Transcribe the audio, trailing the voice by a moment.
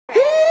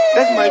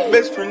That's my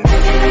best friend.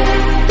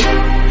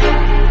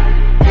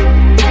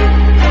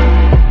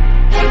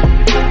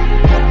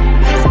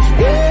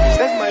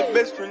 That's my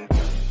best friend.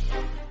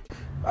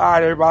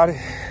 Alright, everybody.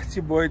 It's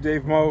your boy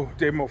Dave Mo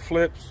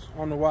Flips. I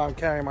don't know why I'm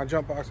carrying my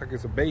jump box like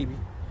it's a baby.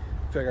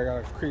 I feel like I got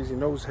a crazy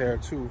nose hair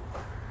too.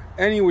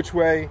 Any which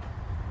way,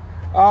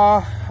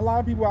 a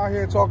lot of people out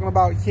here talking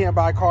about you can't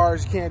buy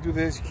cars, you can't do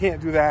this, you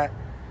can't do that.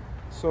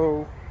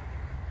 So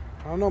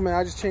I don't know, man.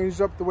 I just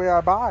changed up the way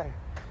I buy.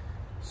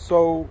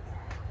 So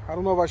I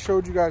don't know if I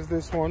showed you guys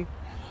this one.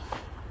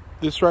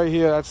 This right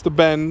here, that's the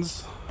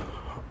Benz.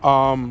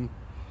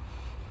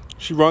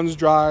 She runs,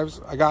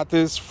 drives. I got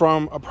this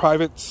from a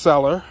private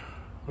seller.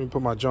 Let me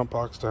put my jump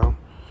box down.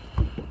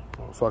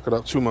 Don't fuck it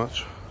up too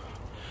much.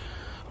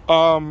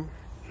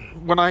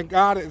 When I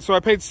got it, so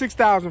I paid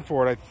 $6,000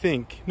 for it, I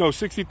think. No,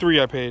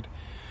 $63,000 I paid.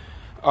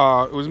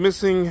 It was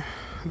missing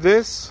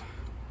this,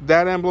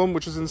 that emblem,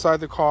 which is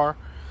inside the car,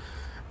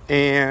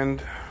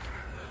 and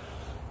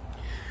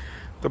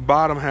the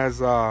bottom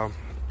has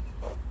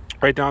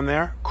right down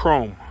there,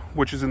 chrome,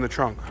 which is in the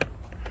trunk.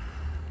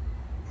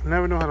 I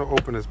never know how to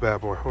open this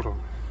bad boy. Hold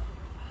on.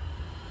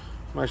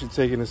 I'm actually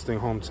taking this thing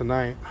home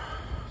tonight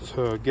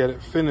to get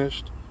it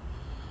finished,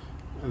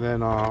 and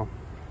then to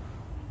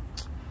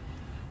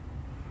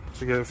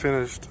get it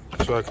finished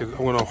so I'm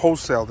gonna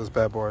wholesale this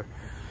bad boy.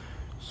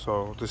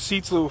 So the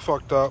seat's a little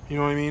fucked up, you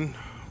know what I mean?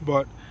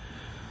 But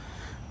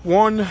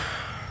look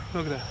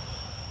at that.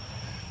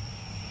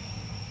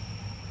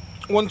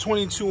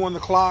 122 on the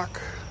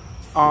clock.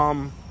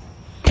 And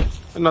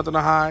nothing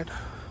to hide.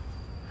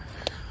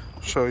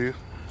 I'll show you.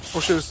 Oh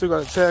shit, it's still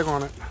got a tag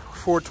on it.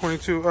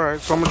 422.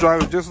 Alright, so I'm gonna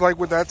drive it just like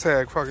with that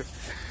tag. Fuck it.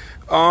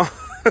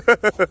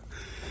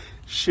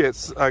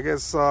 Shit, I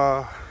guess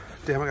damn,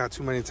 I got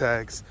too many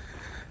tags.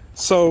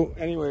 So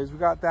anyways, we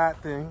got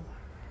that thing,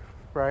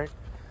 right?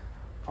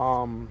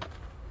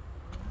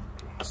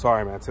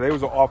 Sorry man, today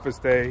was an office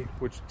day,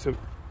 which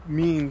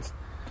means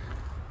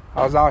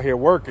I was out here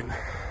working.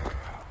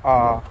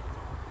 And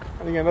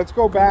again, let's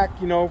go back,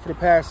 you know, for the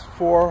past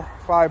 4 or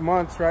 5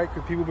 months, right?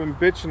 Because people have been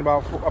bitching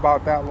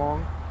about that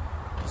long.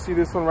 See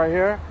this one right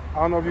here? I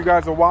don't know if you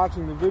guys are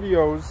watching the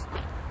videos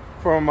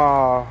from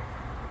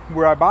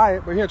where I buy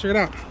it, but here, check it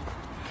out.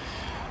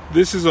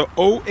 This is a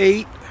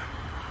 08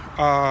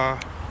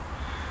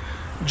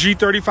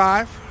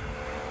 G35.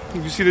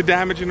 You can see the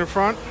damage in the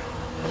front.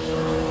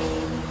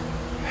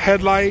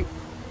 Headlight,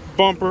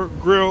 bumper,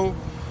 grill,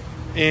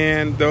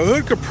 and the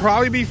hood could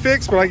probably be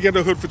fixed, but I get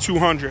the hood for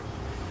 $200.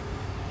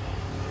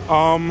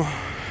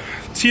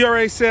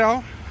 TRA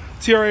sale,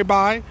 TRA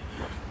buy.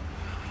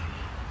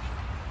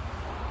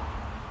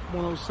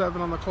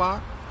 107 on the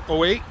clock.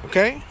 08,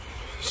 okay.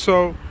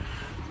 So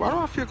why do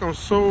I feel like I'm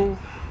so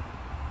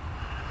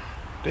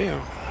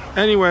damn?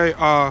 Anyway,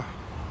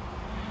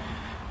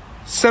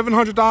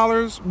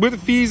 $700 with the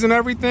fees and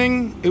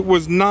everything. It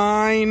was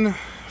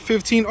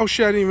 $915. Oh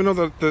shit, I didn't even know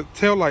that the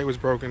tail light was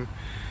broken.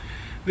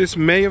 This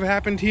may have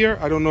happened here.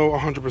 I don't know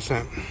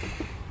 100%.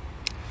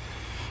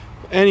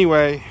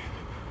 Anyway,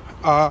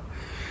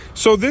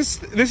 so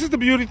this is the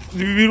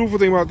beautiful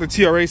thing about the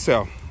TRA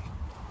sale.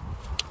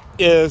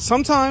 Is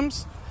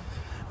sometimes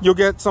you'll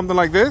get something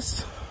like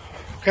this,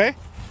 okay?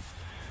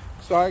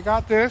 So I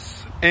got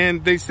this,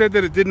 and they said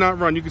that it did not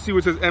run. You can see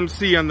what says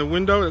MC on the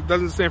window. It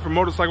doesn't stand for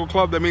Motorcycle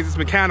Club. That means it's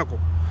mechanical.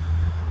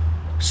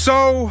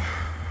 So,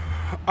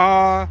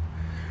 I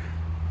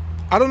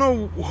don't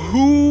know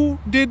who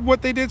did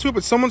what they did to it,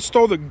 but someone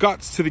stole the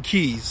guts to the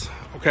keys,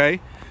 okay?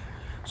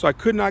 So I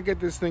could not get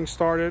this thing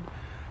started.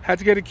 Had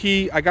to get a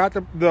key. I got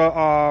the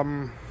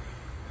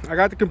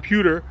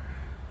computer.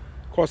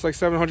 Cost like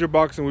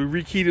 $700, and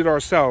we rekeyed it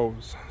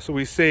ourselves. So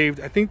we saved,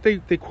 I think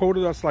they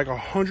quoted us like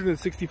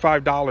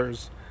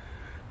 $165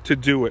 to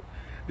do it.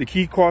 The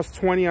key cost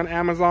 $20 on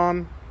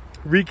Amazon.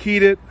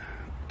 Rekeyed it.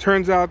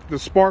 Turns out the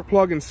spark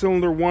plug in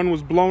cylinder 1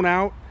 was blown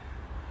out.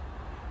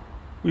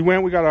 We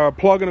got a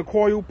plug and a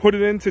coil, put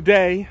it in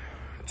today,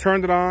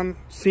 turned it on.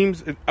 She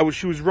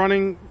was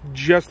running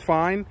just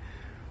fine.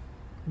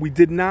 We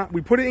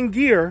put it in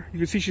gear. You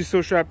can see she's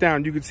still strapped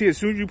down. You can see as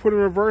soon as you put it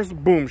in reverse,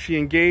 boom, she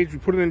engaged. We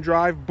put it in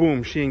drive,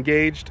 boom, she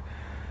engaged.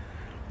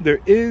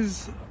 There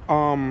is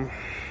a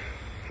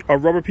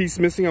rubber piece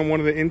missing on one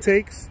of the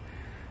intakes.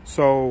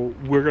 So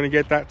we're gonna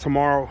get that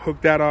tomorrow,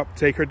 hook that up,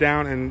 take her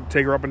down, and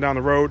take her up and down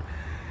the road.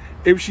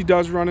 If she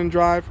does run and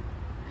drive,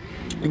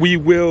 we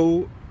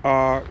will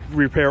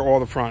repair all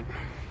the front.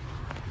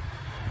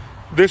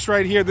 This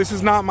right here, this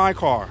is not my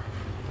car.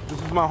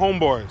 This is my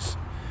homeboy's.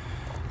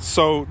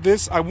 So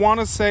this, I want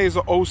to say, is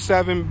a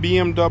 07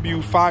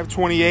 BMW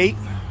 528.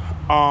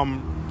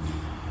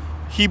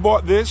 He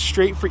bought this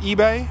straight for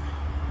eBay.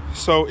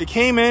 So it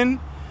came in.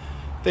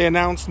 They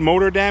announced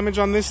motor damage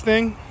on this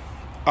thing.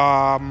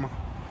 I'm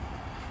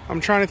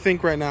trying to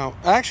think right now.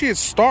 Actually, it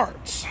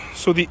starts.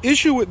 So the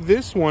issue with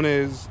this one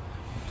is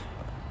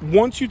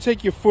once you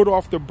take your foot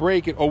off the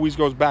brake, it always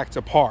goes back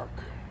to park.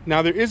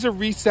 Now, there is a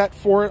reset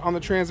for it on the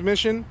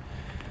transmission.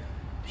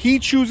 He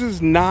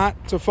chooses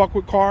not to fuck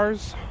with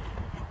cars.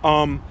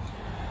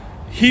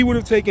 He would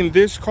have taken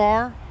this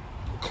car,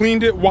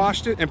 cleaned it,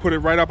 washed it, and put it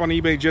right up on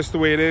eBay just the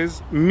way it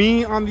is.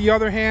 Me, on the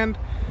other hand,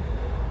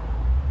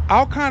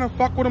 I'll kind of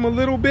fuck with them a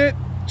little bit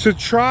to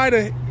try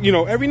to, you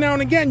know, every now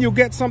and again you'll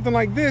get something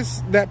like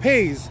this that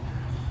pays.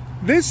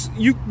 This,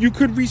 you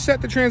could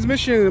reset the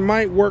transmission and it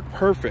might work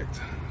perfect.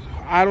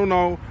 I don't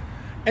know.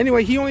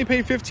 Anyway, he only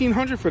paid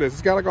 $1,500 for this.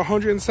 It's got like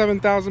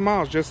 107,000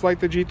 miles, just like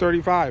the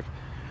G35.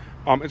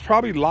 It's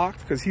probably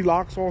locked because he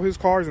locks all his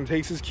cars and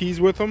takes his keys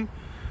with him.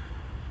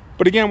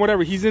 But again,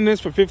 whatever, he's in this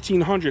for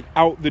 $1,500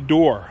 out the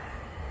door.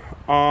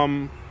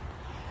 I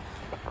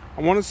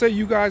want to say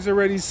you guys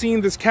already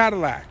seen this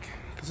Cadillac.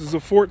 This is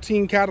a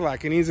 14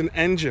 Cadillac, and he's an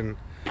engine.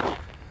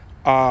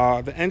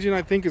 The engine,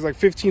 I think, is like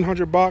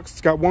 $1,500.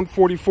 It's got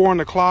 144 on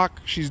the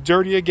clock. She's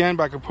dirty again,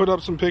 but I could put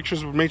up some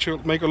pictures to make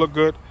her look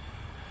good.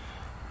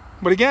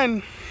 But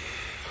again,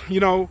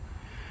 you know,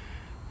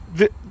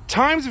 the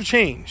times have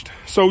changed.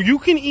 So you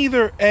can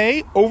either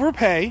A,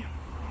 overpay,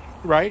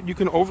 right? You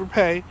can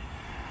overpay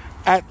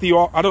at the,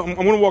 I'm going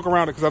to walk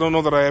around it because I don't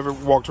know that I ever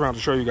walked around to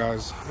show you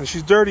guys. And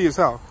she's dirty as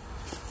hell.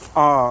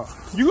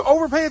 You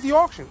overpay at the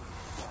auction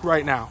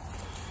right now.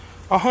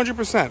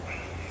 100%.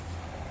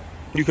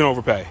 You can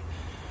overpay.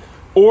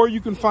 Or you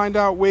can find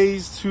out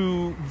ways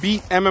to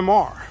beat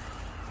MMR.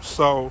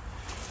 So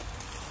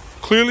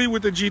clearly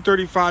with the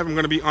G35, I'm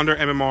going to be under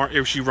MMR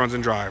if she runs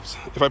and drives.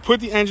 If I put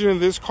the engine in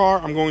this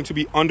car, I'm going to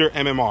be under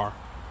MMR.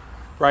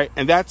 Right?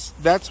 And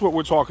that's what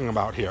we're talking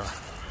about here.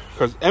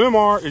 Because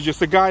MMR is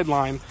just a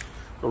guideline.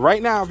 But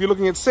right now, if you're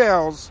looking at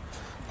sales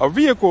of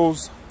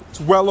vehicles, it's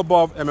well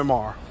above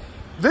MMR.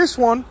 This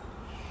one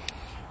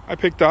I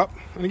picked up.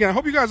 And again, I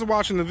hope you guys are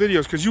watching the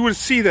videos because you would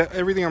see that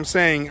everything I'm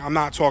saying, I'm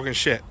not talking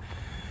shit.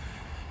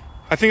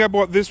 I think I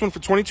bought this one for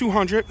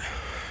 $2,200.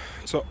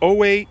 It's a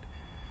 08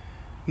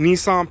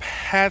 Nissan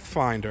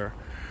Pathfinder.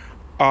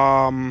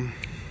 Oh,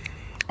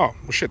 well,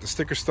 shit, the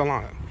sticker's still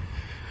on it.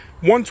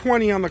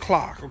 120 on the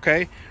clock,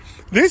 okay?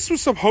 This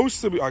was supposed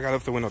to be... Oh, I gotta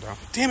lift the window down.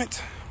 Damn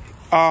it.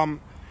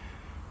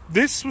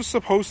 This was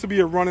supposed to be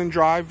a run and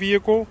drive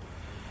vehicle.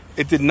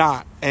 It did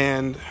not,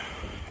 and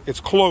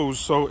it's closed.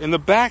 So in the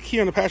back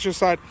here on the passenger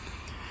side,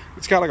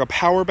 it's got like a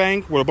power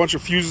bank with a bunch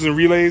of fuses and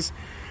relays.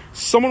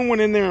 Someone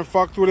went in there and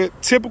fucked with it.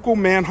 Typical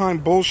Manheim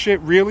bullshit,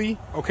 really.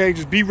 Okay,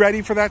 just be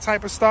ready for that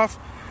type of stuff.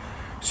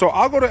 So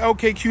I'll go to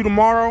LKQ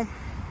tomorrow.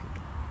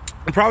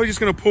 I'm probably just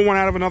going to pull one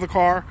out of another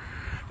car,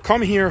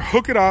 come here,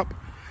 hook it up,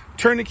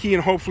 turn the key,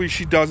 and hopefully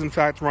she does, in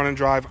fact, run and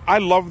drive. I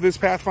love this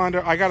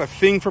Pathfinder. I got a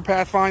thing for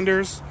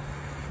Pathfinders.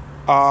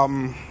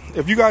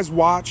 If you guys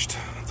watched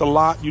the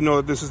lot, you know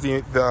that this is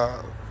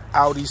the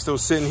Audi still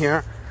sitting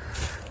here.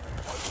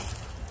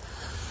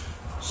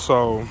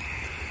 So,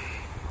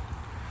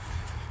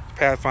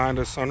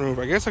 Pathfinder, sunroof.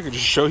 I guess I could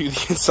just show you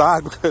the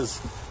inside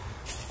because,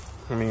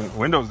 I mean,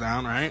 windows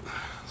down, right?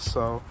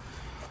 So,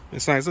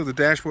 it's nice. Look, the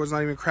dashboard's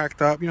not even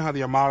cracked up. You know how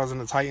the Armadas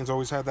and the Titans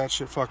always had that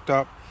shit fucked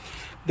up.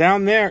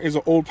 Down there is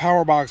an old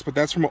power box, but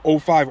that's from an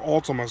 05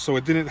 Altima, so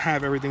it didn't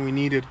have everything we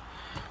needed.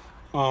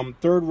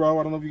 Third row,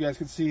 I don't know if you guys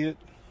can see it.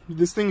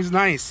 This thing is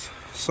nice.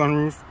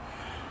 Sunroof.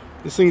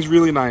 This thing's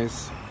really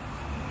nice.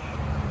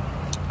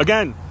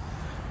 Again,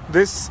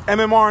 this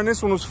MMR and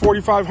this one was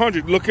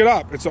 $4,500. Look it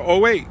up. It's an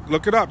 08.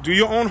 Look it up. Do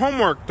your own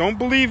homework. Don't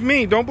believe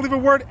me. Don't believe a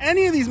word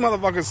any of these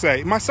motherfuckers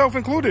say, myself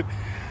included.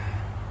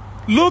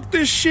 Look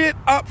this shit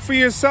up for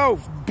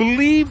yourself.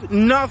 Believe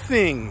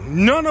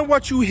nothing. None of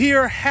what you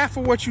hear, half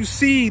of what you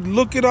see.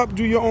 Look it up.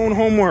 Do your own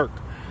homework.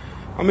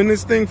 I'm in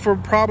this thing for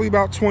probably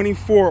about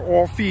 24,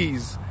 all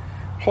fees,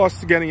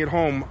 plus getting it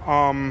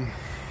home.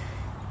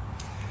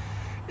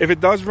 If it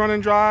does run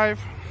and drive,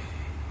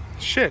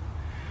 shit,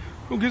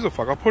 who gives a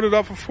fuck? I'll put it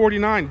up for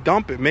 49,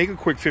 dump it, make a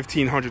quick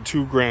 1,500,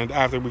 $2,000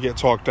 after we get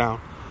talked down.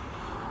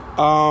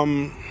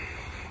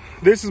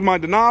 This is my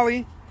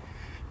Denali.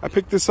 I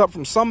picked this up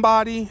from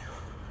somebody.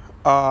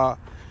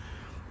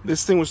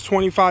 This thing was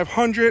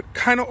 $2,500.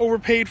 Kind of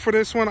overpaid for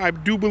this one, I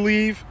do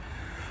believe.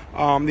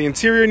 The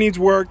interior needs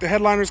work. The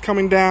headliner's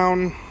coming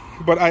down.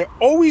 But I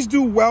always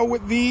do well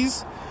with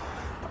these.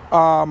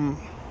 I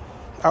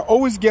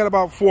always get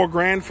about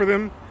 $4,000 for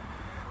them.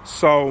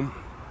 So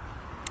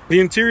the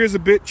interior is a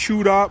bit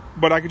chewed up,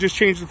 but I could just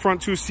change the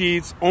front two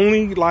seats.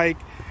 Only like,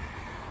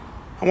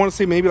 I want to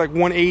say maybe like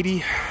 180,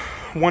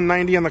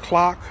 190 on the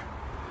clock.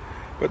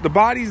 But the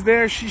body's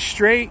there. She's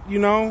straight, you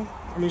know.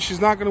 I mean,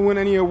 she's not going to win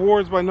any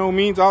awards by no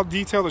means. I'll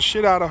detail the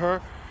shit out of her.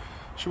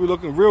 She'll be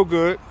looking real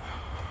good.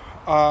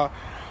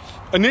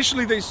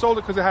 Initially, they sold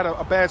it because it had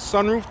a bad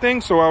sunroof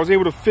thing, so I was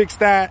able to fix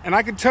that. And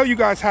I can tell you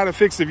guys how to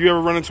fix it if you ever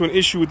run into an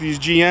issue with these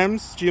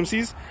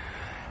GMCs.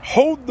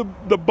 Hold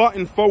the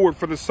button forward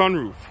for the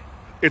sunroof.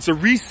 It's a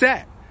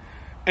reset,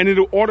 and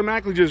it'll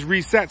automatically just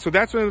reset. So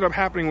that's what ended up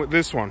happening with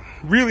this one.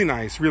 Really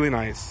nice, really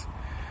nice.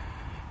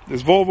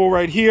 There's Volvo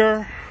right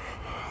here.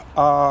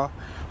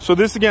 So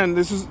this, again,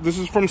 this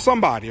is from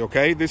somebody,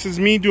 okay? This is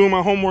me doing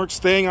my homework,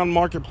 staying on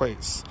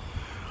Marketplace.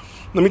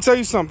 Let me tell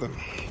you something.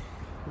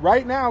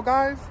 Right now,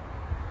 guys,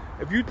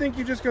 if you think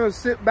you're just going to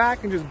sit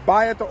back and just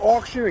buy at the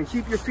auction and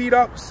keep your feet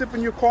up,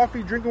 sipping your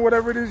coffee, drinking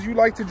whatever it is you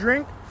like to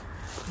drink,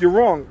 you're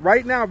wrong.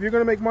 Right now, if you're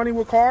going to make money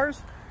with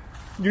cars,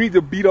 you need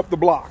to beat up the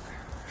block.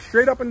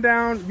 Straight up and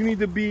down, you need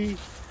to be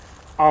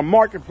on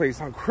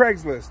Marketplace, on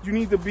Craigslist. You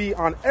need to be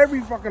on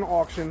every fucking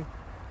auction.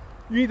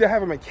 You need to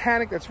have a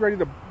mechanic that's ready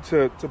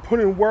to put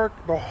in work,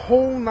 the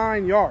whole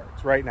 9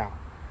 yards right now,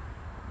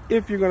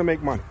 if you're gonna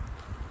make money.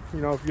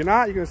 You know, if you're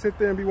not, you're gonna sit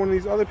there and be one of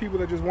these other people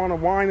that just wanna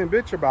whine and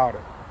bitch about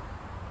it.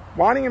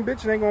 Whining and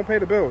bitching ain't gonna pay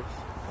the bills.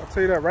 I'll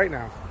tell you that right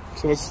now.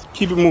 So let's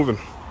keep it moving.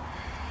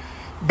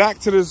 Back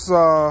to this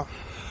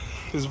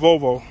this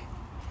Volvo.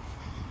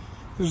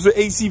 This is an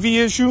ACV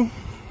issue.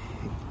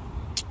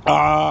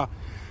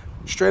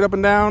 Straight up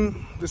and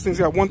down, this thing's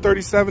got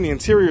 137. The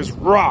interior is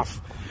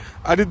rough.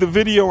 I did the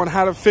video on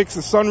how to fix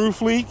a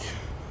sunroof leak.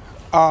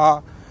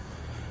 I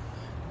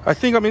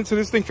think I'm into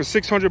this thing for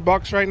 600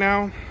 bucks right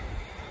now.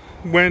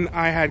 When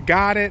I had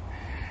got it,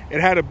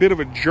 it had a bit of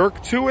a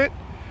jerk to it.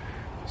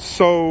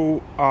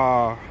 So,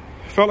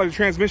 felt like the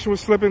transmission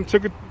was slipping.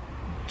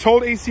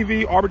 Told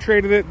ACV,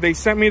 arbitrated it. They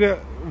sent me to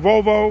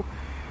Volvo.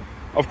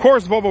 Of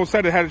course, Volvo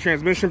said it had a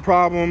transmission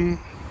problem.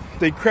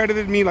 They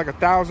credited me like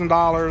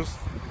 $1,000,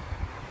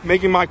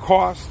 making my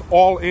cost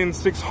all in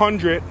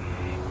 $600.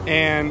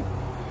 And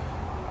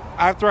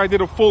after I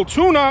did a full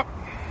tune-up,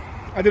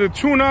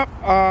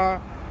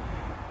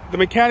 the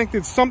mechanic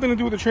did something to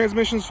do with the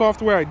transmission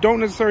software. I don't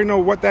necessarily know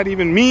what that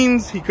even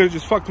means. He could have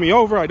just fucked me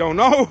over. I don't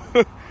know.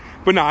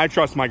 But no, I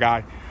trust my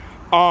guy.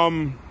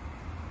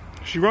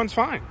 She runs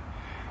fine.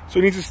 So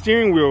it needs a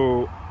steering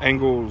wheel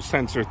angle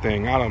sensor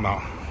thing. I don't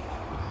know.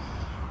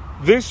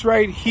 This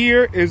right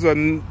here is a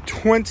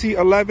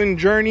 2011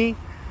 Journey.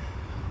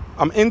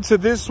 I'm into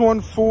this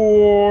one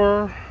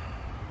for...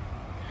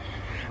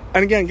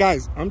 And again,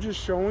 guys, I'm just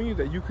showing you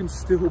that you can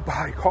still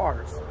buy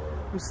cars.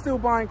 I'm still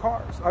buying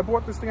cars. I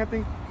bought this thing, I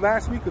think,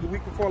 last week or the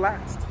week before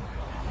last.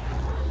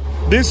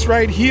 This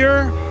right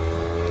here,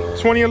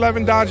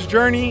 2011 Dodge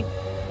Journey.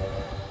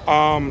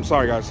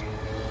 Sorry, guys.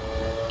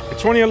 A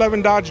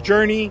 2011 Dodge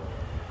Journey,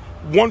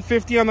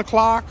 150 on the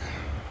clock.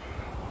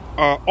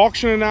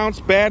 Auction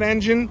announced, bad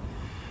engine.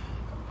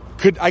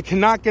 I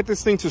cannot get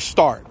this thing to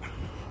start.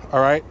 All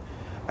right?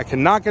 I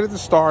cannot get it to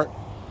start.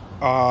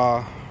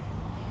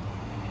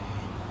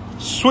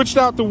 Switched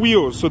out the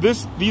wheels. So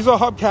these are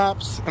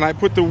hubcaps, and I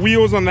put the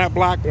wheels on that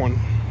black one.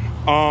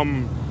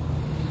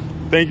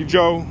 Thank you,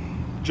 Joe.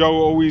 Joe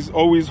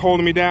always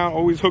holding me down,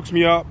 always hooks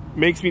me up,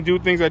 makes me do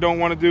things I don't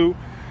want to do,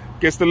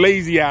 gets the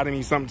lazy out of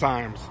me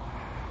sometimes.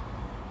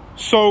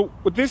 So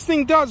what this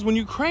thing does, when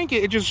you crank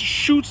it, it just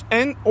shoots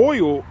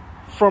oil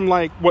from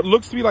like what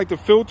looks to be like the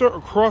filter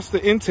across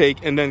the intake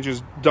and then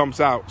just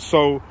dumps out.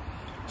 So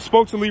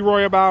spoke to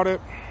Leroy about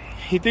it.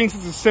 He thinks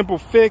it's a simple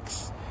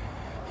fix.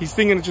 He's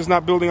thinking it's just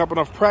not building up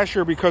enough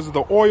pressure because of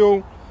the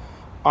oil.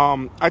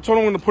 I told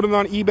him I'm going to put it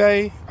on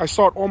eBay. I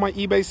start all my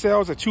eBay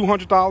sales at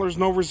 $200,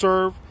 no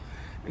reserve,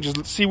 and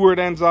just see where it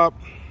ends up.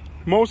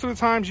 Most of the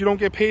times you don't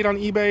get paid on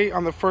eBay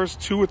on the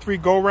first 2 or 3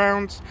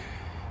 go-rounds.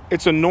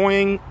 It's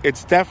annoying.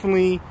 It's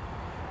definitely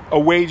a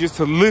way just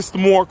to list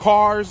more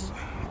cars,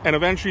 and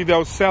eventually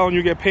they'll sell and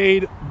you get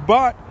paid.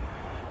 But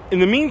in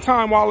the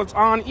meantime, while it's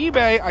on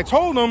eBay, I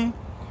told him,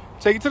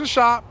 take it to the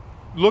shop,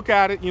 look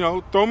at it, you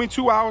know, throw me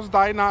 2 hours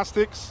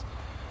diagnostics.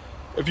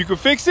 If you can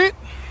fix it,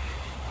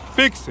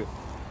 fix it.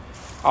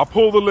 I'll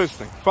pull the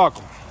listing. Fuck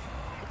them.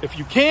 If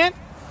you can't,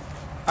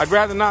 I'd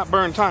rather not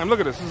burn time. Look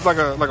at this. This is like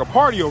a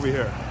party over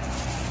here.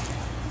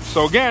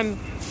 So again,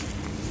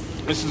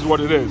 this is what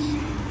it is.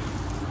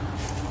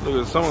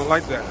 Look at someone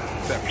like that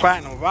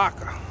platinum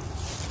vodka.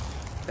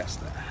 That's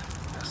that.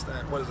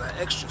 What is that?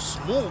 Extra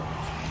smooth.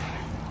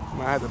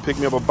 Might have to pick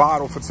me up a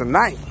bottle for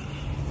tonight.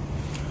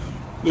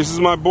 This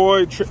is my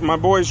boy's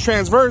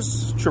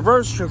Traverse,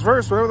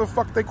 whatever the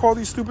fuck they call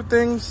these stupid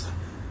things.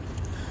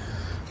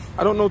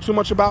 I don't know too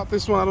much about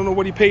this one. I don't know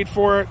what he paid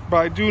for it, but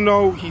I do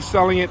know he's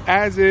selling it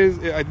as is.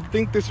 I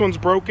think this one's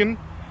broken.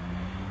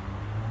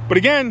 But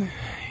again,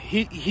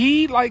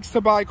 he likes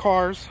to buy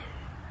cars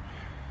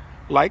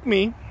like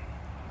me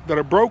that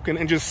are broken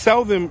and just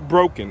sell them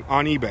broken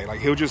on eBay.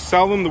 Like, he'll just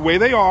sell them the way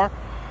they are.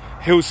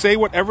 He'll say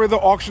whatever the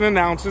auction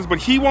announces, but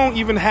he won't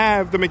even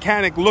have the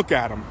mechanic look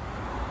at them.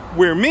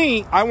 Where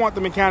me, I want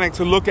the mechanic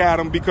to look at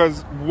them,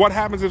 because what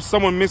happens if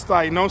someone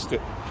misdiagnosed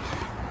it?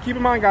 Keep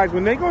in mind, guys,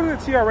 when they go to the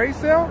TRA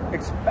sale,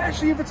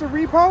 especially if it's a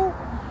repo,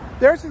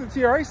 there's the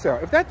TRA sale.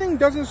 If that thing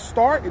doesn't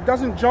start, it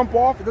doesn't jump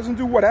off, it doesn't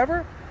do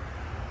whatever,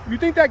 you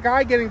think that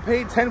guy getting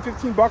paid 10,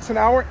 15 bucks an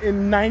hour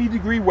in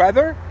 90-degree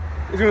weather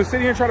is going to sit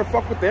here and try to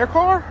fuck with their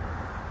car?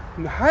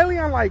 Highly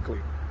unlikely.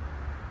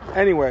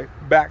 Anyway,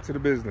 back to the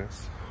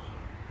business.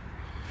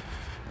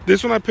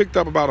 This one I picked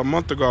up about a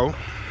month ago.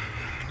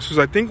 This was,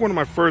 I think, one of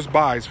my first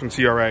buys from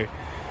TRA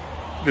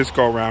this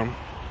go around.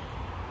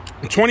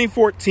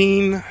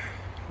 2014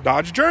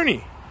 Dodge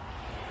Journey.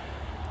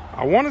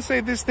 I want to say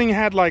this thing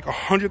had like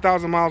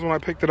 100,000 miles when I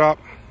picked it up.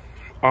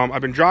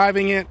 I've been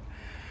driving it.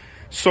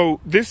 So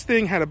this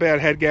thing had a bad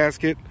head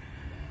gasket.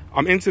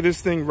 I'm into this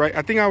thing, right?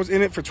 I think I was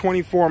in it for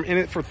 24. I'm in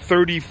it for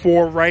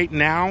 34 right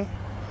now.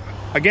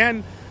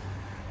 Again,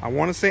 I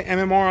want to say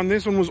MMR on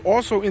this one was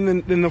also in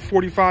the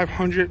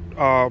 $4,500,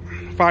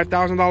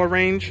 $5,000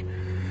 range.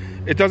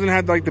 It doesn't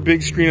have like the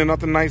big screen or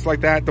nothing nice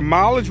like that. The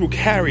mileage will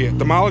carry it.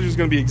 The mileage is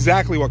going to be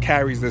exactly what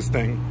carries this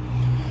thing.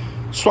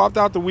 Swapped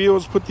out the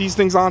wheels, put these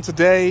things on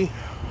today.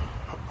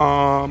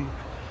 You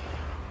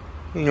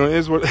know,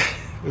 is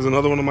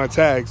another one of my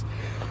tags.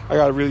 I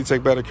gotta really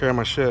take better care of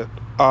my shit.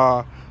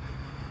 But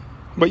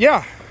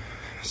yeah,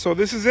 so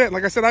this is it.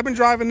 Like I said, I've been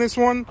driving this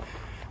one.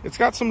 It's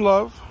got some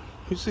love,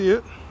 you see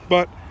it,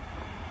 but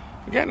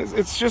again,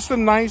 it's just a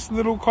nice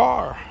little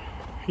car,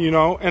 you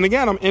know. And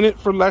again, I'm in it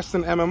for less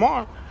than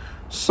MMR.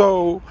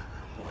 So,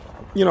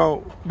 you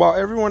know, while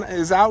everyone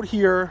is out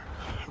here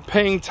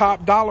paying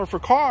top dollar for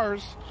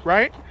cars,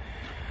 right?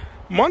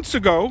 Months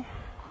ago,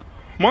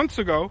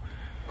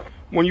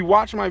 when you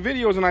watch my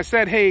videos and I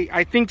said, hey,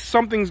 I think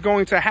something's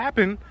going to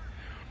happen,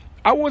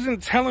 I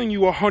wasn't telling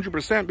you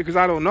 100% because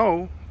I don't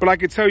know, but I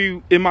could tell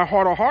you in my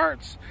heart of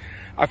hearts,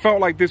 I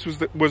felt like this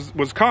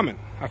was coming.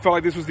 I felt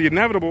like this was the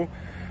inevitable.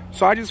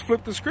 So I just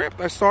flipped the script.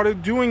 I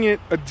started doing it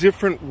a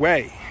different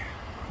way.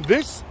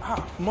 This,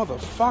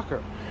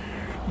 motherfucker.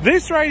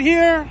 This right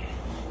here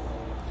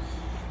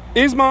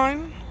is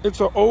mine. It's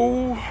a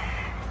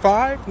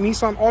 05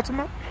 Nissan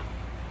Altima.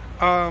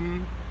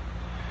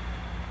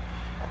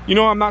 You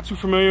know, I'm not too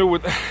familiar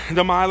with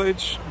the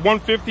mileage.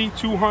 150,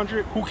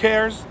 200, who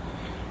cares?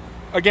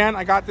 Again,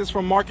 I got this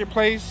from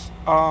Marketplace.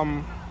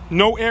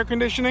 No air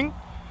conditioning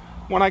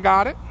when I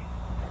got it.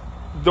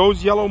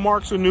 Those yellow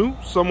marks are new.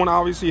 Someone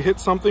obviously hit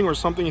something or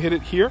something hit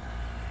it here.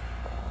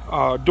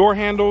 Door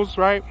handles,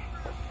 right?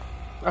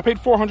 I paid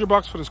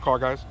 $400 for this car,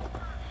 guys.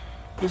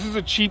 This is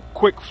a cheap,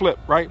 quick flip,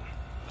 right?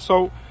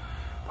 So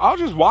I'll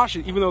just wash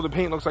it, even though the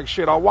paint looks like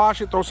shit. I'll wash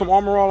it, throw some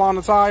Armor All on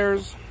the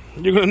tires.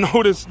 You're gonna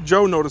notice,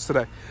 Joe noticed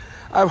today,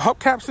 I have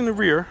hubcaps in the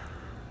rear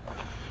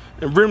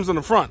and rims on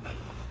the front.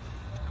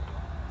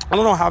 I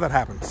don't know how that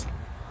happens.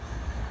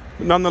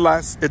 But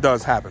nonetheless, it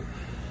does happen,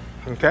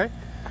 okay?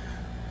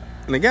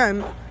 And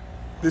again,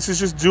 this is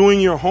just doing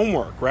your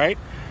homework, right?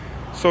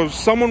 So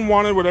someone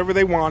wanted whatever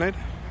they wanted,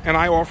 and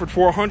I offered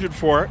 $400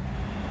 for it.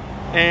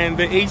 And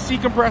the AC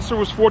compressor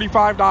was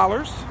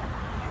 $45.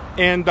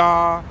 And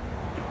I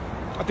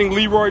think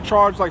Leroy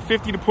charged like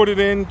 $50 to put it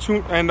in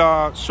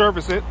and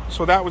service it.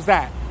 So that was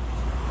that.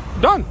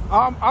 Done.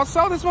 I'll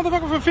sell this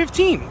motherfucker for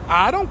 $15.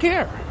 I don't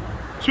care.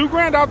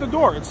 $2,000 out the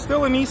door. It's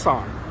still a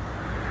Nissan.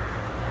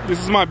 This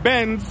is my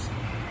Benz.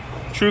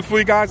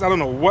 Truthfully, guys, I don't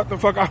know what the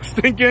fuck I was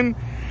thinking.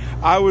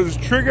 I was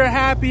trigger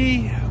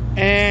happy,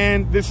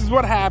 and this is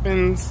what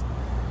happens.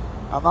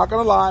 I'm not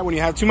gonna lie, when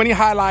you have too many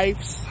high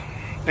lifes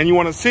and you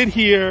want to sit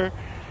here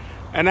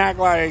and act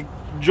like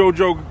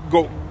JoJo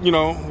go, you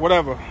know,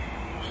 whatever.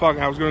 Fuck,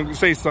 I was gonna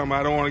say something.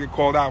 I don't want to get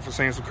called out for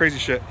saying some crazy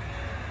shit.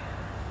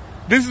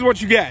 This is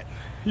what you get.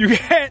 You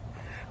get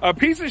a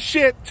piece of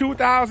shit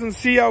 2000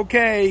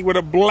 CLK with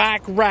a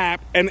black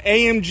wrap and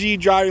AMG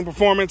driving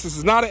performance. This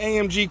is not an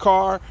AMG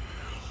car.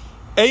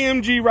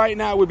 AMG right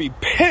now would be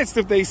pissed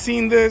if they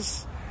seen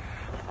this.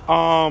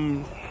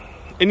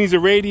 It needs a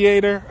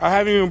radiator. I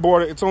haven't even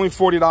bought it. It's only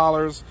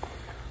 $40.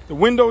 The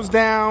window's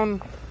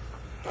down.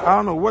 I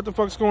don't know what the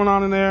fuck's going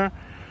on in there.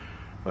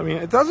 I mean,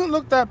 it doesn't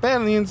look that bad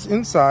on the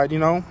inside, you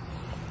know.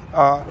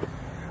 I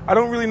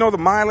don't really know the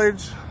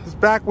mileage. This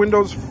back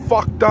window's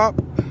fucked up.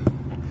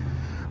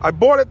 I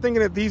bought it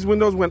thinking that these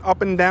windows went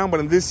up and down,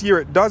 but in this year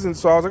it doesn't.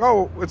 So I was like,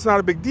 oh, it's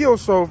not a big deal.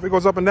 So if it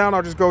goes up and down,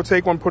 I'll just go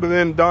take one, put it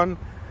in, done.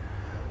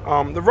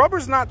 The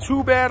rubber's not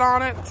too bad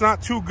on it. It's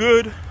not too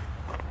good.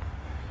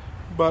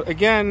 But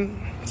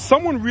again,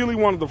 someone really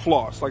wanted the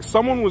floss. Like,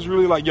 someone was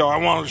really like, yo, I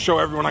wanted to show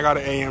everyone I got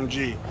an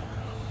AMG.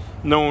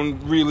 No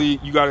one really,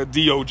 you got a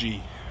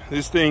DOG.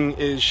 This thing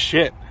is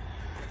shit.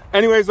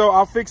 Anyways, though,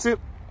 I'll fix it.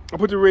 I'll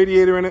put the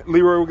radiator in it.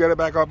 Leroy will get it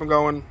back up and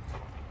going.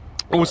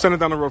 And we'll send it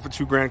down the road for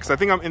 $2,000 because I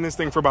think I'm in this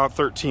thing for about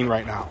 13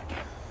 right now.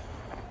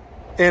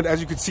 And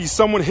as you can see,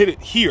 someone hit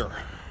it here.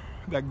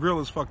 That grill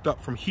is fucked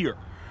up from here.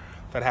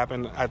 That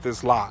happened at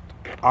this lot.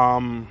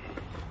 And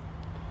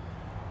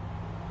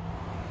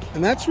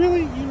that's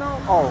really, you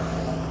know, oh,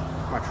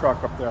 my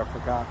truck up there, I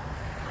forgot.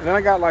 And then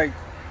I got like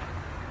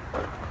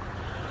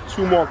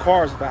 2 more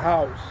cars at the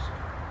house.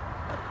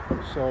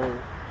 So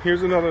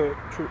here's another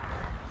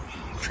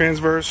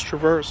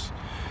Traverse.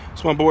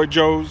 It's my boy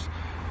Joe's.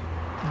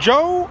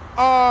 Joe,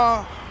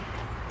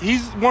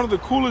 he's one of the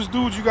coolest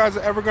dudes you guys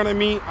are ever gonna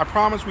meet. I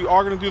promise we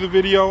are gonna do the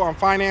video on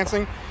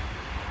financing.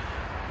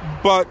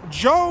 But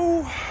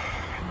Joe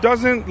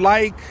doesn't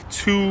like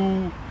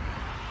to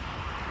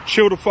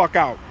chill the fuck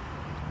out.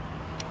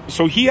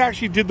 So he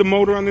actually did the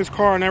motor on this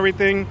car and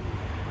everything.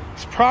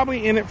 He's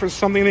probably in it for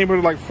something in the neighborhood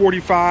of like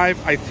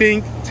 45, I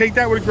think. Take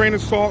that with a grain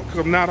of salt because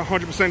I'm not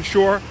 100%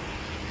 sure.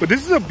 But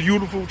this is a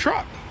beautiful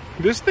truck.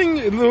 This thing,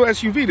 a little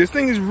SUV, this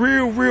thing is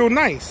real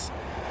nice.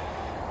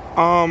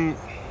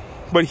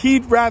 But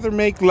he'd rather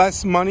make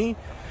less money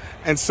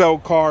and sell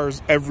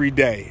cars every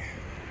day.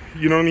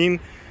 You know what I mean?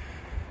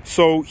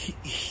 So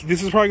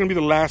this is probably gonna be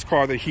the last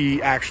car that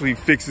he actually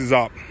fixes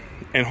up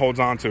and holds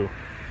on to,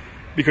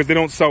 because they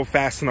don't sell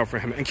fast enough for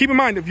him. And keep in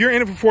mind, if you're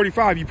in it for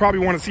 45, you probably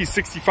want to see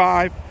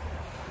 65,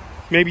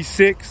 maybe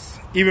 6,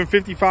 even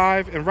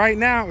 55. And right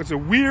now, it's a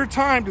weird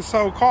time to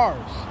sell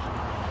cars.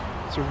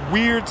 It's a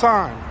weird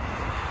time.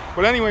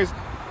 But anyways,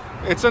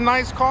 it's a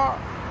nice car.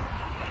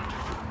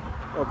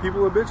 Well,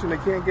 people are bitching they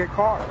can't get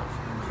cars.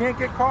 Can't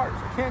get cars.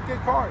 Can't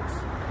get cars.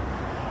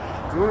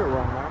 Doing it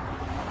wrong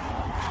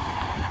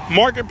now.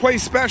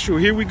 Marketplace special.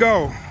 Here we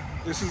go.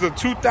 This is a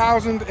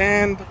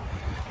 2011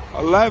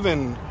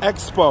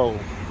 Expo.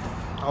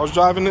 I was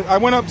driving it. I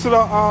went up to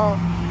the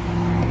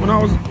when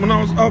I was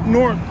up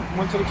north.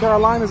 Went to the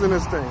Carolinas in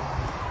this thing.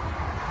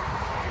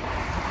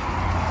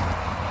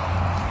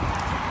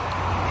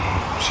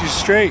 She's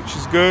straight.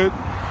 She's good.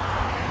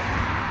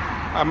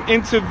 I'm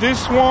into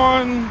this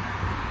one.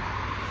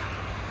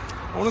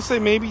 I want to say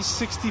maybe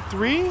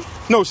 63.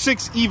 No,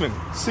 6 even.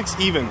 6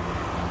 even.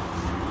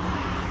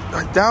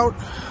 I doubt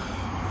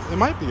it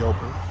might be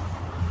open.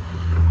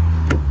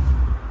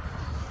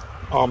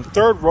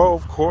 Third row,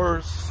 of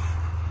course.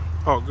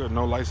 Oh, good.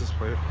 No license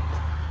plate.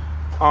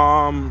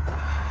 I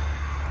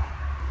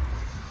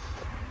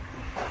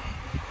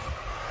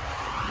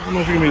don't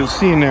know if you're gonna be able to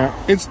see in there.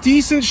 It's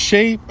decent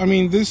shape. I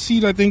mean, this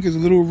seat I think is a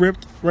little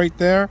ripped right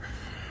there.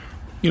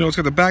 You know, it's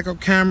got the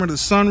backup camera, the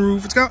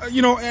sunroof. It's got,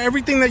 you know,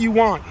 everything that you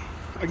want.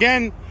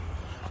 Again,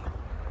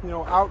 you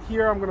know, out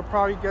here I'm gonna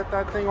probably get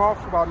that thing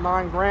off for about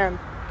 $9 grand.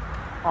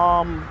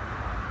 I'm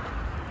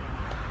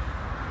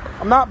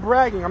not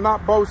bragging, I'm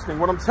not boasting.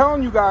 What I'm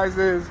telling you guys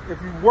is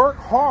if you work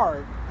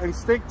hard and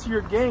stick to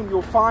your game,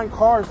 you'll find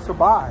cars to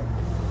buy.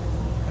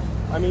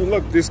 I mean,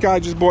 look, this guy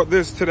just bought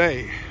this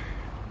today.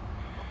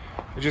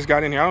 It just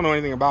got in here. I don't know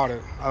anything about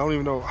it. I don't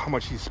even know how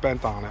much he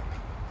spent on it.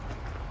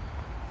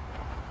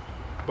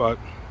 But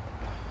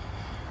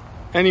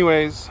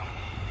anyways,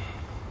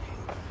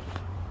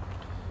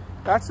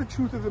 that's the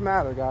truth of the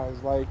matter,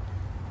 guys. Like,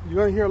 you're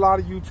gonna hear a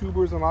lot of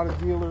YouTubers and a lot of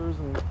dealers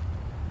and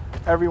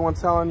everyone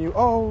telling you,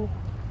 oh,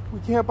 we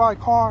can't buy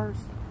cars.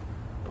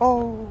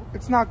 Oh,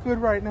 it's not good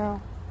right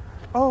now.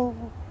 Oh,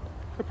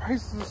 the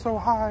prices are so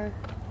high.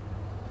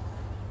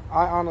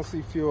 I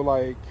honestly feel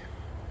like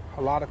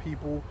a lot of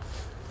people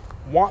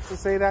want to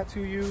say that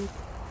to you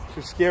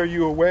to scare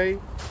you away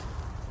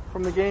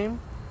from the game.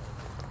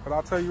 But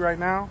I'll tell you right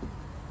now,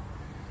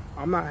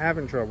 I'm not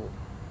having trouble.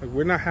 Like,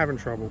 we're not having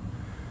trouble.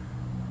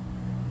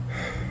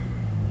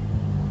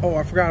 Oh,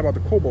 I forgot about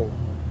the Cobalt.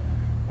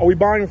 Are we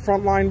buying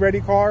frontline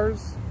ready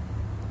cars?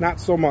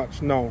 Not so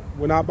much, no.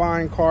 We're not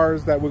buying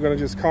cars that we're gonna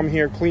just come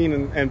here clean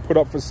and put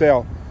up for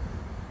sale.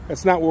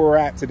 That's not where we're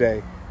at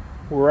today.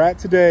 Where we're at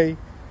today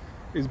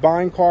is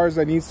buying cars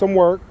that need some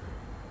work,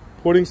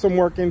 putting some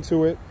work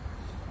into it,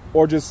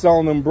 or just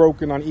selling them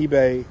broken on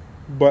eBay,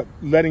 but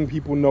letting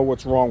people know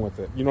what's wrong with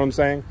it. You know what I'm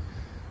saying?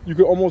 You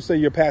could almost say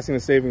you're passing the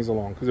savings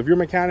along. Because if you're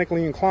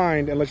mechanically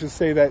inclined, and let's just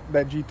say that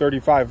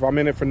G35, if I'm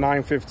in it for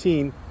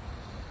 $915,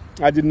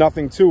 I did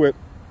nothing to it,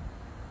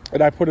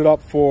 and I put it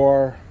up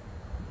for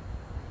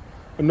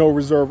a no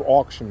reserve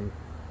auction,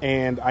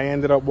 and I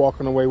ended up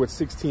walking away with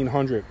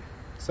 $1,600,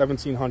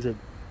 $1,700.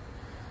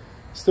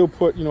 Still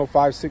put, you know,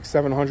 $500,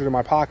 $600, $700 in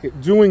my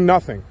pocket, doing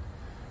nothing,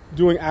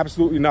 doing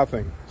absolutely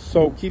nothing.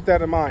 So keep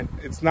that in mind.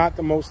 It's not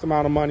the most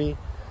amount of money,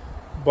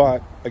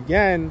 but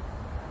again,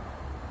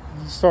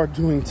 you start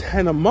doing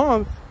 10 a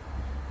month,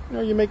 you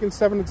know, you're making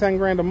 7 to 10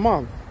 grand a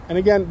month. And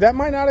again, that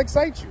might not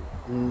excite you.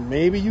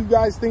 Maybe you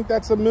guys think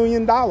that's $1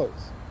 million.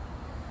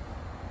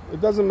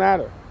 It doesn't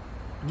matter.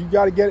 You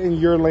got to get in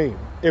your lane.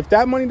 If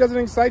that money doesn't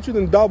excite you,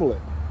 then double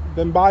it.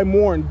 Then buy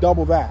more and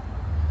double that.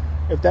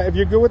 If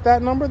you're good with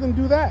that number, then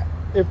do that.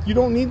 If you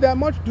don't need that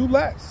much, do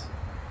less.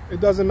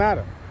 It doesn't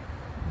matter.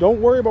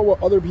 Don't worry about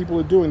what other people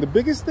are doing. The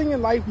biggest thing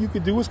in life you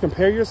could do is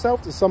compare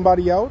yourself to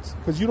somebody else,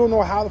 because you don't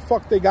know how the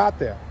fuck they got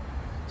there.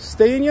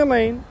 Stay in your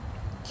lane,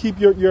 keep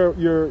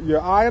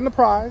your eye on the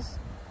prize,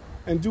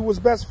 and do what's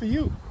best for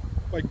you.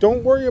 Like,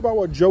 don't worry about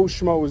what Joe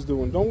Schmo is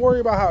doing. Don't worry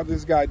about how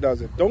this guy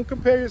does it. Don't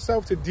compare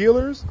yourself to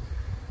dealers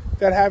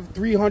that have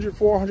 $300,000,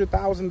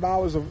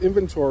 $400,000 of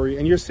inventory,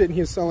 and you're sitting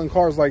here selling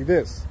cars like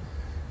this.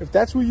 If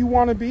that's where you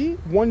want to be,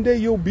 one day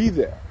you'll be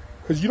there.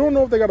 Because you don't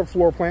know if they got a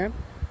floor plan.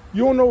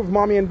 You don't know if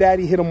mommy and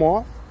daddy hit them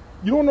off.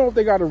 You don't know if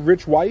they got a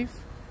rich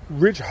wife,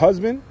 rich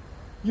husband.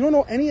 You don't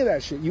know any of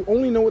that shit. You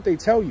only know what they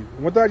tell you.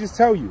 And what did I just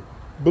tell you?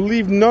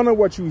 Believe none of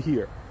what you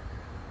hear.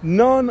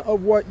 None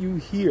of what you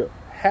hear.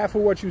 Half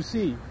of what you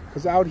see.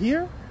 Because out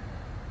here,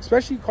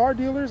 especially car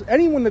dealers,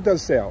 anyone that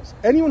does sales,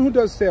 anyone who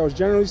does sales,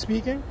 generally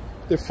speaking,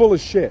 they're full of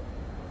shit.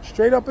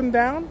 Straight up and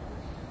down,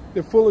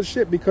 they're full of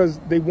shit because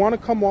they want to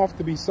come off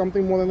to be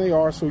something more than they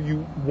are, so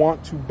you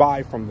want to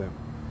buy from them.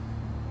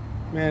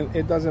 Man,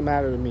 it doesn't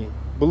matter to me.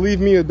 Believe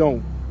me or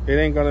don't, it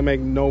ain't going to make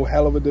no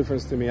hell of a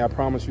difference to me. I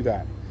promise you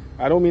that.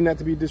 I don't mean that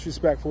to be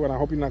disrespectful, and I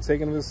hope you're not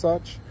taking it as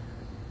such.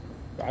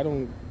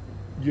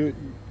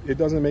 It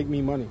doesn't make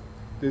me money.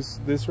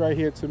 This right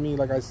here, to me,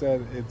 like I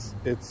said,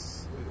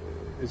 it's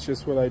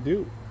just what I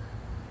do,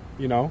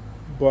 you know.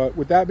 But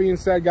with that being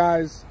said,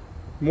 guys,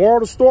 moral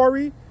of the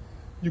story,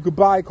 you could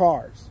buy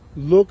cars.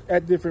 Look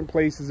at different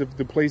places if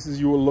the places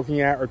you were looking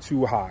at are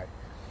too high.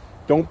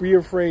 Don't be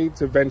afraid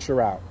to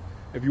venture out.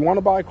 If you want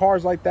to buy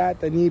cars like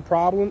that need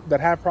that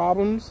have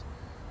problems,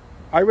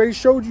 I already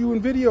showed you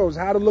in videos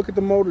how to look at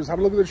the motors, how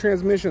to look at the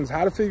transmissions,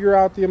 how to figure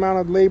out the amount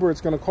of labor it's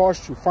going to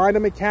cost you. Find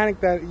a mechanic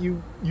that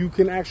you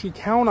can actually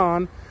count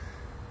on.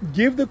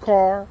 Give the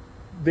car,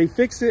 they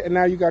fix it, and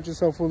now you got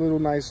yourself a little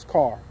nice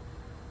car.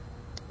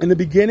 In the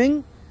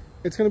beginning,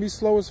 it's going to be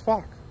slow as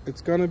fuck.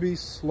 It's going to be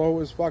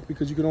slow as fuck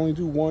because you can only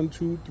do 1,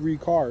 2, 3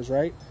 cars,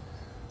 right?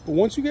 But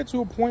once you get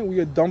to a point where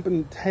you're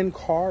dumping 10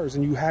 cars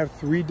and you have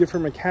 3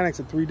 different mechanics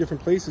at 3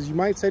 different places, you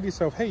might say to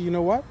yourself, hey, you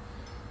know what?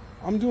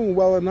 I'm doing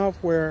well enough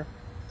where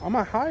I'm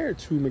going to hire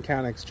 2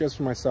 mechanics just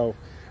for myself.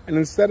 And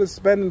instead of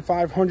spending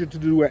 $500 to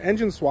do an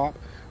engine swap,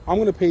 I'm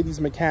going to pay these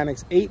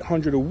mechanics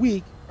 $800 a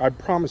week. I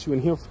promise you,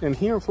 in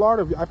here in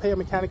Florida, if I pay a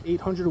mechanic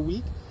 $800 a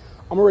week,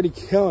 I'm already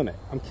killing it.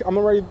 I'm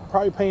already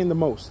probably paying the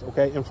most,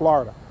 okay, in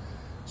Florida.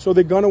 So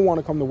they're going to want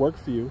to come to work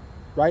for you,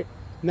 right?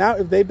 Now,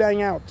 if they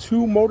bang out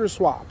 2 motor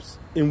swaps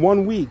in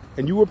 1 week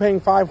and you were paying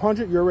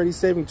 $500, you're already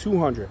saving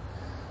 $200.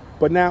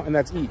 But now, and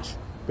that's each.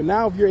 But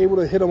now if you're able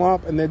to hit them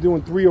up and they're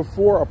doing 3 or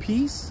 4 a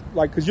piece,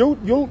 like, because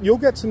you'll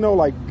get to know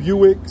like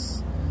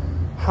Buicks,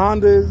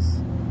 Hondas,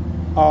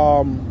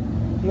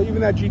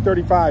 even that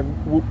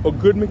G35, a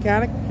good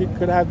mechanic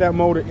could have that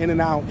motor in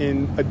and out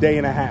in a day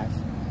and a half,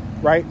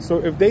 right? So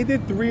if they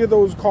did 3 of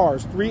those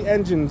cars, 3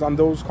 engines on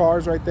those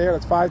cars right there,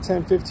 that's $500,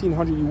 $10,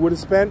 $1,500 you would have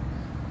spent.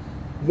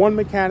 1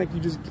 mechanic, you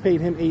just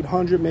paid him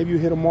 $800. Maybe you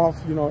hit him off,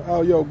 you know,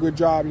 oh, yo, good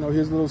job. You know,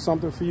 here's a little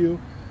something for you.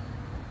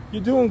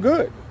 You're doing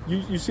good.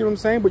 You see what I'm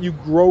saying? But you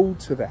grow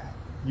to that.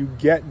 You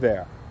get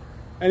there.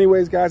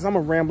 Anyways, guys, I'm a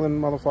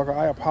rambling motherfucker.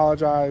 I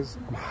apologize.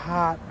 I'm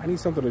hot. I need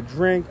something to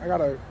drink.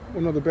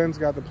 The Benz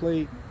got the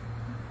plate.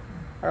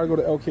 I gotta go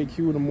to LKQ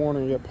in the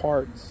morning and get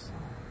parts.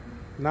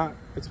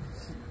 It's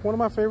one of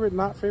my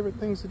not favorite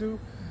things to do.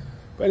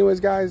 But anyways,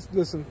 guys,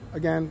 listen,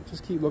 again,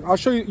 just keep looking. I'll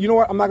show you. You know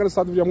what? I'm not gonna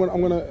stop the video.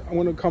 I'm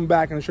gonna come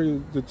back and show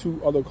you the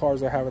 2 other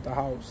cars I have at the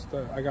house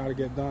that I gotta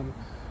get done.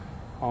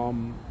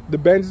 The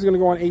Benz is gonna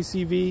go on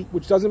ACV,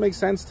 which doesn't make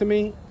sense to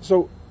me.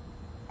 So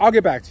I'll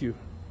get back to you.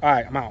 All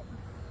right, I'm out.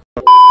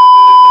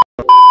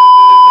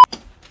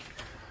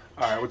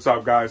 All right, what's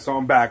up, guys? So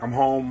I'm back. I'm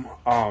home.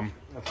 Got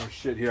some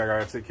shit here I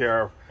gotta take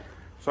care of.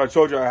 So I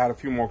told you I had a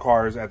few more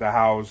cars at the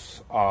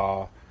house.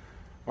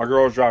 My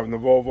girl's driving the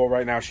Volvo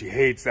right now. She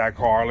hates that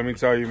car. Let me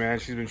tell you, man.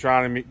 She's been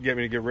trying to get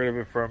me to get rid of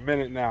it for a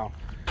minute now.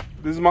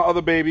 This is my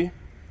other baby.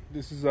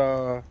 This is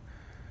a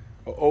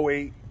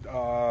 08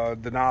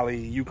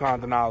 Denali,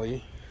 Yukon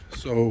Denali.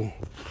 So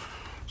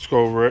let's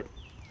go over it.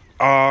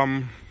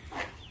 I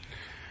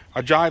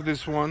drive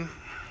this one.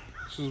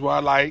 This is what I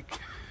like.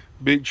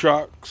 Big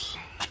trucks.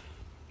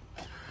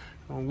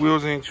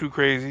 Wheels ain't too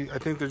crazy. I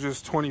think they're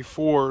just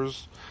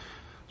 24s.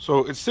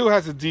 So it still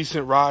has a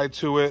decent ride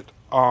to it.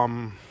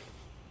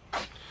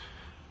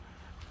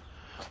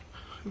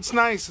 It's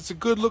nice. It's a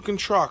good looking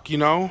truck, you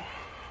know.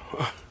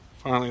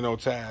 Finally no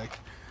tag.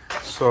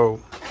 So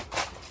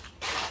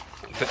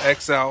the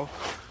XL,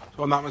 if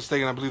I'm not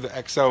mistaken, I believe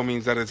the XL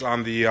means that it's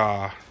on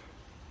the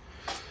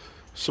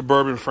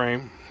Suburban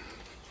frame.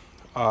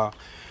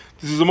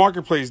 This is a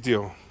marketplace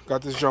deal.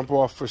 Got this jump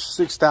off for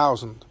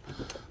 $6,000.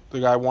 The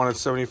guy wanted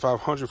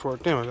 $7,500 for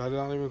it. Damn it, I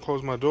didn't even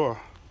close my door.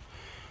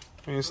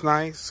 I mean, it's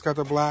nice. It's got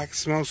the black. It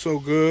smells so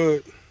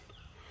good.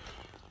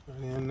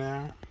 Right in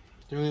there.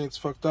 The only thing that's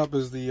fucked up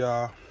is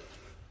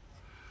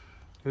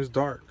it's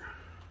dark.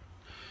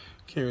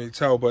 Can't really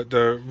tell, but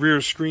the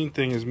rear screen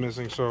thing is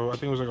missing. So I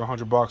think it was like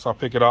 $100. I'll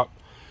pick it up.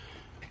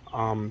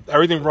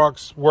 Everything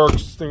works.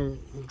 This thing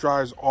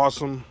drives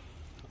awesome.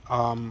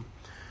 I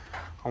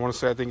want to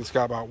say I think it's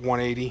got about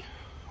 180,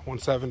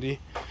 170.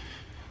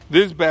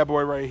 This bad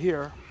boy right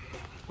here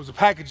was a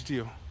package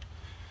deal.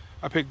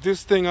 I picked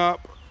this thing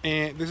up,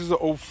 and this is a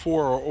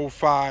 04 or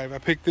 05. I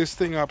picked this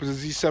thing up as a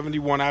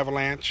Z71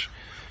 Avalanche.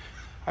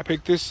 I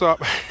picked this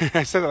up.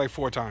 I said it like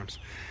 4 times.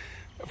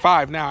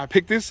 5 now. I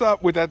picked this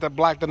up with the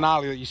black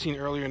Denali that you seen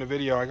earlier in the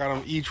video. I got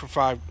them each for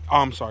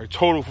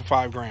total for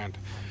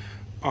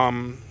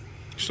 $5,000.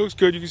 She looks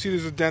good. You can see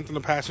there's a dent in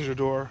the passenger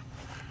door.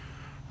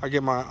 I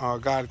get my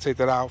guy to take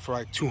that out for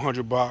like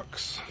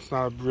 $200. It's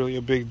not really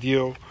a big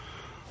deal.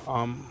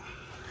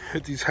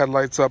 Hit these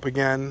headlights up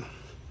again.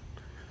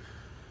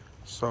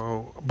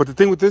 So, but the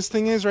thing with this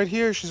thing is right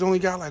here, she's only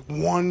got like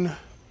one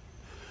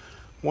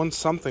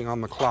something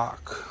on the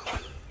clock.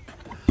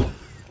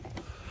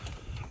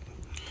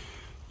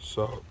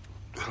 So,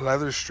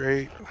 leather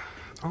straight.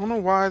 I don't know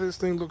why this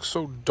thing looks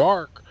so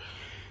dark,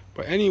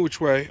 but any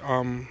which way,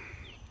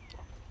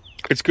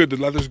 it's good. The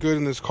leather's good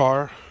in this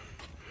car.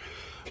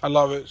 I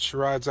love it. She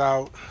rides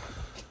out.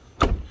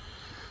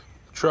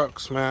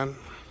 Trucks, man.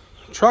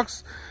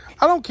 Trucks,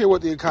 I don't care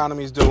what the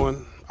economy's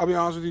doing. I'll be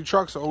honest with you,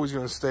 trucks are always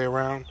going to stay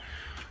around.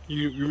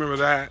 You remember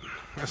that.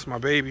 That's my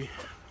baby.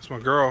 That's my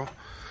girl.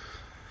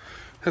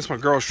 That's my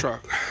girl's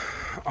truck.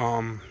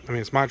 I mean,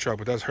 it's my truck,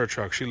 but that's her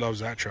truck. She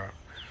loves that truck.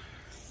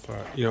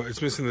 But, you know,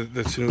 it's missing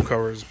the 2 new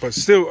covers. But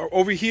still,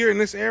 over here in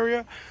this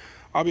area,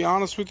 I'll be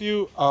honest with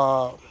you,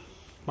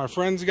 my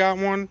friend's got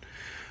one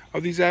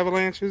of these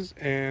Avalanches,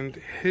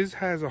 and his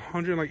has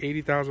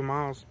 180,000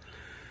 miles.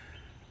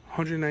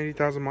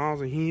 190,000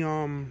 miles,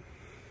 and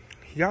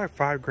he got like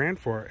 $5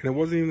 for it, and it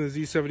wasn't even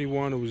the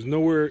Z71. It was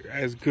nowhere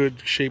as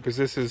good shape as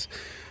this is.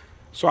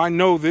 So I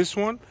know this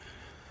one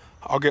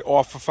I'll get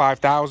off for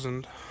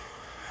 $5,000,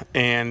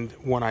 and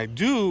when I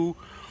do,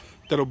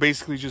 that'll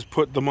basically just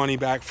put the money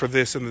back for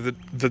this, and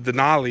the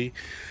Denali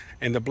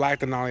and the black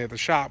Denali at the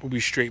shop will be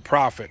straight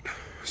profit.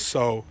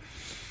 So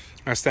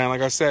I stand,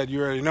 like I said,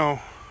 you already know,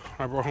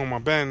 I brought home my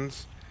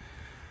Benz.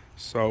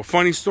 So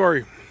funny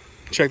story,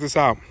 check this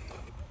out.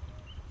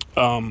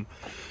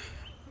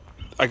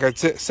 Like I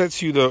said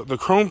to you, the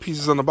chrome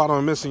pieces on the bottom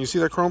are missing. You see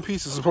that chrome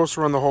piece? It's supposed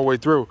to run the whole way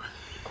through.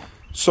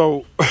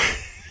 So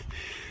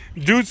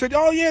dude said,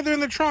 oh yeah, they're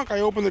in the trunk. I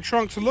opened the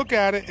trunk to look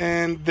at it,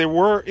 and they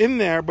were in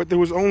there, but there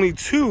was only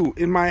 2.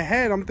 In my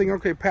head, I'm thinking,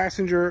 okay,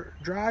 passenger,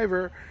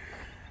 driver.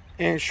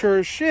 And sure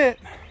as shit,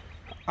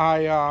 I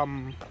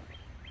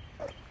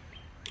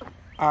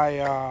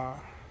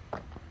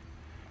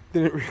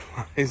didn't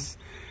realize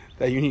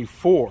that you need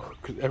 4,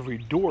 because every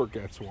door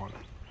gets one.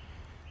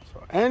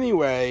 So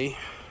anyway,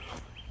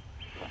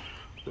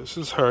 this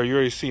is her. You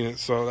already seen it,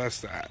 so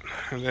that's that.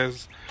 And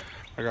there's,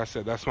 like I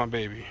said, that's my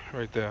baby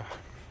right there.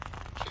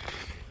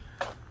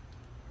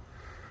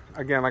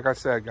 Again, like I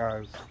said,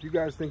 guys, if you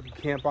guys think you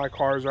can't buy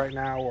cars right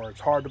now, or it's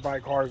hard to buy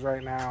cars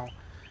right now,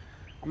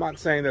 I'm not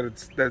saying that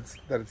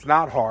it's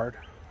not hard.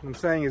 What I'm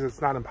saying is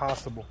it's not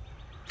impossible.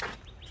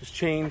 Just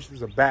change.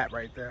 There's a bat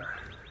right there.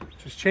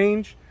 Just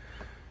change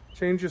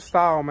your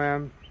style,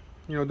 man.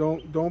 You know,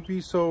 don't be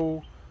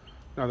so.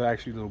 No, they're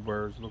actually little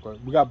birds. Look like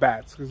we got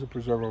bats. There's a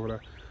preserve over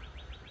there.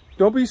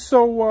 Don't be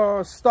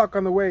so stuck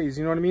on the ways.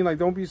 You know what I mean? Like,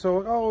 don't be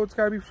so. Oh, it's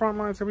gotta be front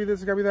line. It's gotta be this.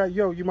 It's gotta be that.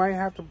 Yo, you might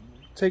have to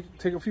take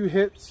a few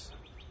hits.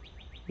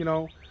 You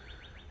know,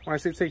 when I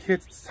say take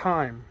hits, it's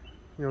time.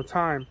 You know,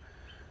 time.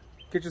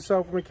 Get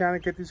yourself a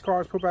mechanic, get these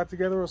cars put back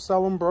together, or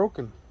sell them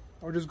broken.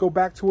 Or just go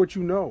back to what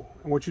you know.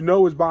 And what you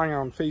know is buying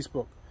on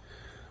Facebook.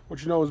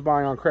 What you know is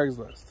buying on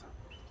Craigslist.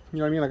 You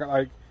know what I mean?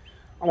 Like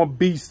I'm a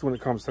beast when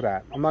it comes to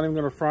that. I'm not even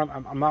going to front.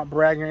 I'm not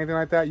bragging or anything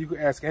like that. You can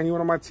ask anyone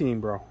on my team,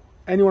 bro.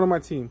 Anyone on my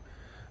team.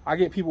 I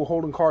get people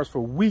holding cars for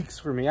weeks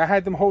for me. I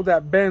had them hold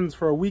that Benz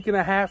for a week and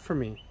a half for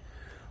me.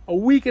 A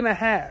week and a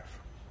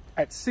half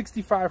at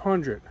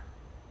 6,500.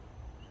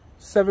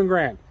 $7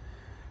 grand.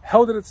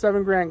 Held it at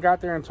 $7 grand, got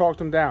there and talked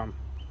them down.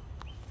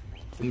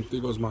 And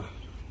there goes my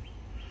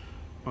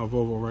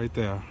Volvo right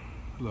there.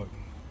 Look.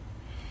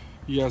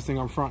 You guys think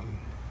I'm fronting?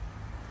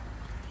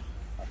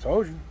 I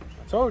told you.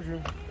 I told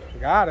you.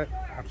 Got it.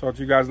 I'll talk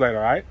to you guys later,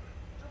 alright?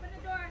 Open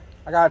the door.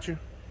 I got you.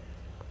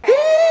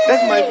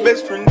 That's my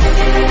best friend.